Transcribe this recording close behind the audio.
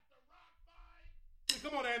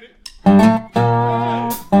Come on, Andy.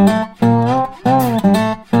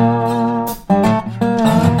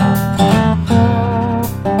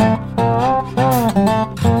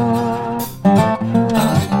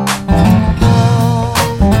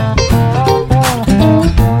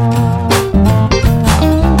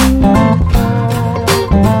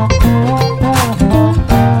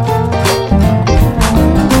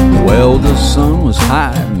 Well, the sun was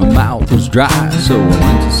high and my mouth was dry, so I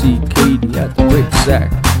went to see Katie at the Great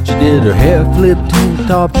Sack. She did her hair flip, tank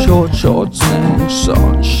top, short shorts, and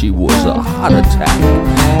son, she was a heart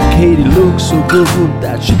attack. Katie looked so good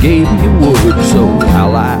that she gave me wood, so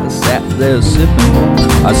while I sat there sipping,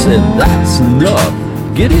 I said, that's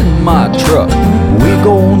enough, get in my truck, we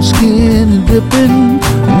going skinny dipping.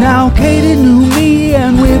 Now Katie knew me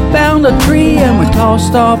and we found a tree and we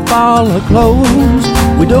tossed off all her clothes.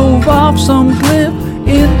 We dove off some cliff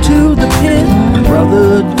into the pit,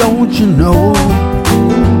 brother, don't you know?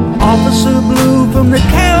 Officer Blue from the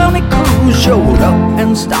county crew showed up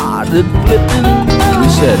and started flipping. We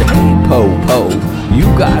said, hey, Po-Po, you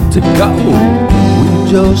got to go. We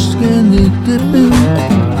just skinny dipping.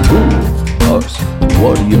 Who? Us?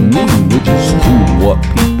 What do you mean? We just do what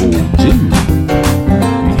people do.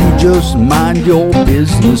 You just mind your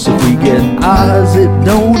business. If we get eyes, it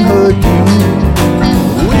don't hurt you.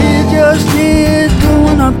 We just here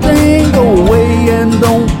doing our thing. Go away and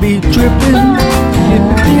don't be tripping. If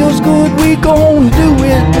it feels good, we gon' do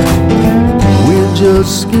it. We're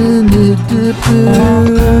just skinny dipping.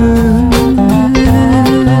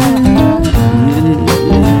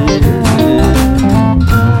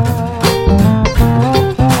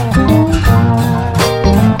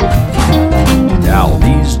 Now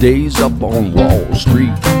these days up on Wall Street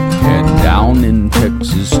and down in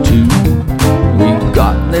Texas too, we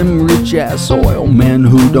got them rich-ass oil men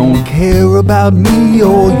who don't care about me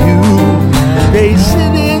or you. They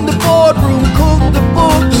sit in the boardroom, cook the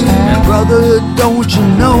books, and brother, don't you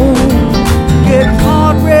know, get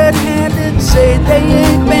caught red-handed, say they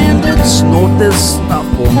ain't bandits, snort this stuff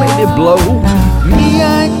or maybe blow. Me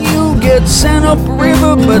and you get sent up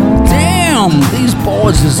river, but damn, these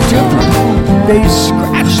boys is different. They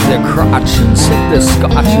scratch their crotch and sip their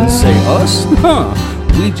scotch and say, us? Huh,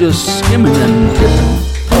 we just skimming and dipping.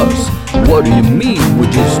 Us? What do you mean? We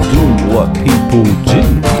just do what people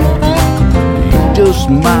do. Just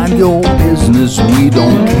mind your business, we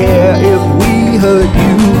don't care if we hurt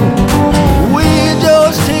you. We're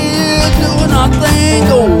just here doing our thing,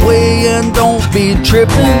 go away and don't be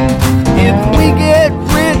tripping. If we get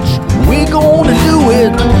rich, we gonna do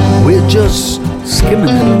it. We're just skimming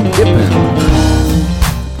and dipping.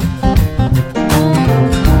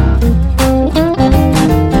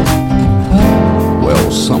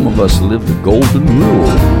 Well, some of us live the golden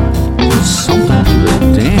rule. Something to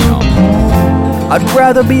it, damn. I'd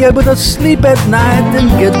rather be able to sleep at night than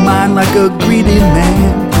get mine like a greedy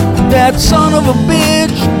man. That son of a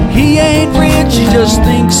bitch, he ain't rich, he just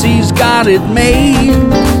thinks he's got it made.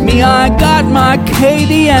 Me, I got my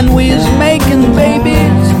Katie and we's making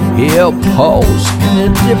babies. Here, pause,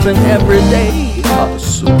 skinny dipping every day.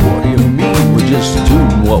 Us, what do you mean? We're just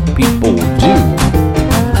doing what people do.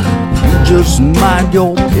 You just mind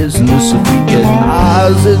your business. If we get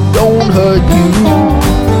eyes, it don't hurt you.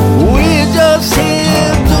 We're just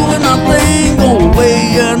here doing our thing, go away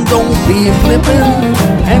and don't be flipping.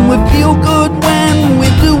 And we feel good when we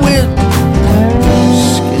do it.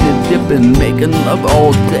 Skinny dipping, making love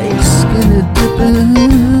all day. Skinny dipping.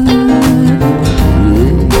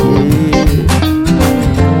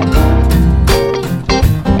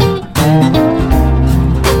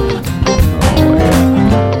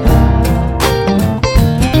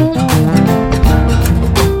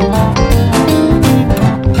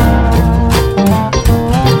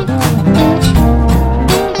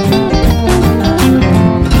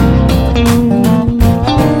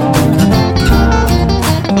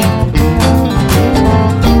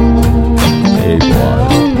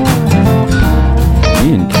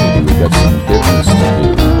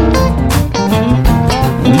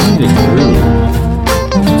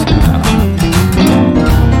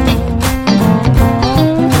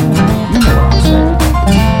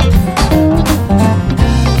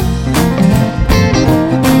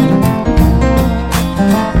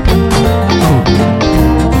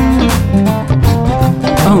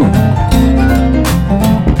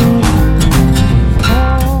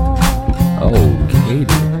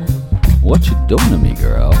 What you doing to me,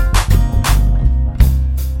 girl?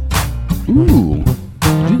 Ooh,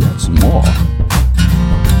 do that some more.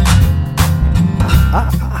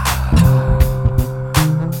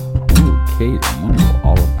 Ooh, Katie, you know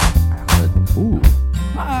all about it. Ooh,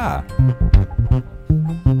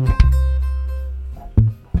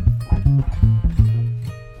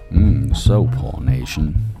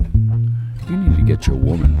 Nation, you need to get your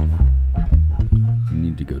woman. You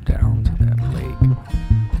need to go down to that lake,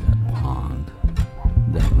 that pond,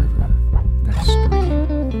 that river, that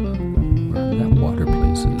stream, wherever that water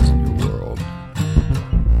place is in your world.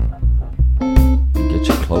 Get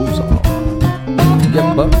your clothes off.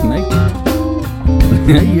 Get buck naked.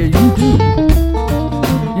 Yeah, you do.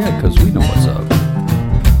 Yeah, 'cause we know what's up.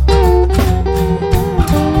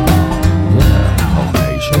 Yeah, Hell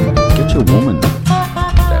Nation. Get your woman.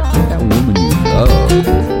 Get that woman you love.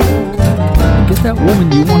 Get that woman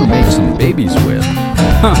you want to make some babies with.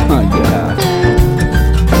 Yeah.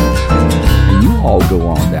 And you all go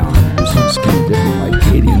on down and do some skin dipping like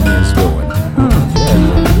Katie and me is doing.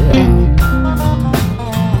 Yeah.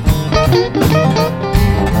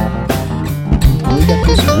 We got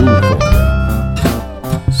this rule for you.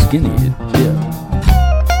 Skinny dip.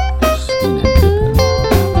 Skinny dipping.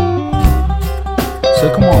 So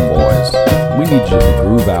come on, boys. We need you to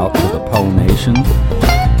groove out to the Pole Nation.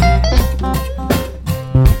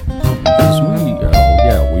 Because we need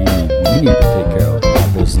to take care of our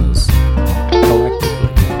business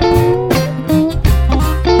collectively.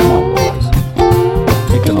 Come on, boys.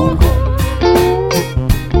 Take it on home.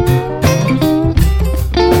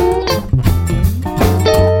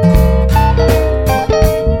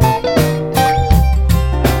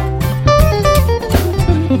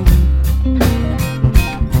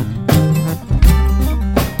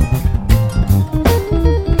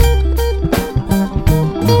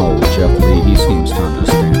 He seems to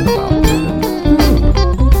understand about living.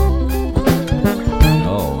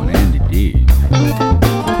 Oh, and Andy D.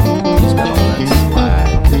 He's got all that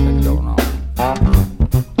slide dipping going on.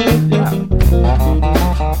 Yeah.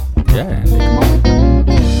 Yeah, Andy, come on.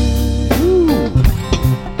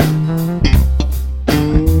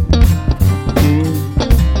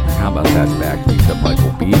 How about that backbeat that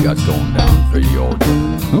Michael B got going down for you all?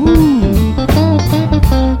 Ooh.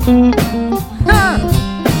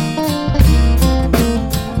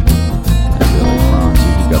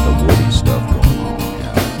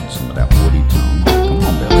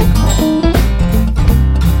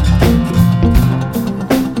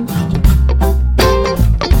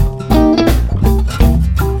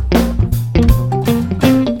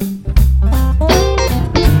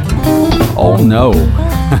 Oh no,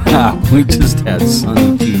 we just had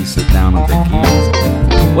Sonny T sit down at the keys.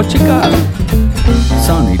 What you got?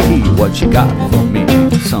 Sonny T, what you got for me?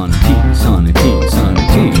 Sonny T, Sonny T, Sonny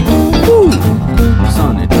T. Woo!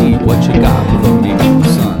 Sonny T, what you got for me?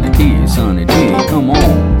 Sonny T, Sonny T, come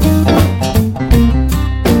on.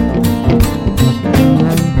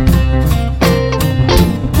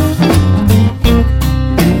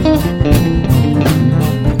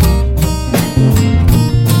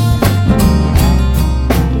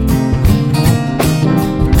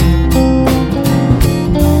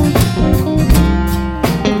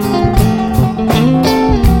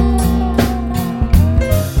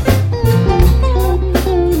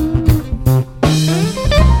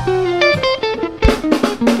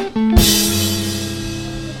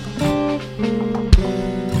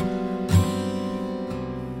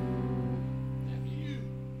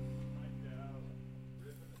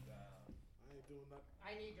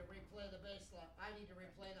 I need to replay the bass line. I need to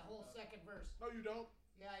replay the whole second verse. No, you don't.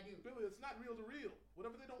 Yeah, I do. Billy, it's not reel to reel.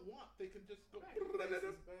 Whatever they don't want, they can just go.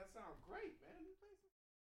 That sounds great, man.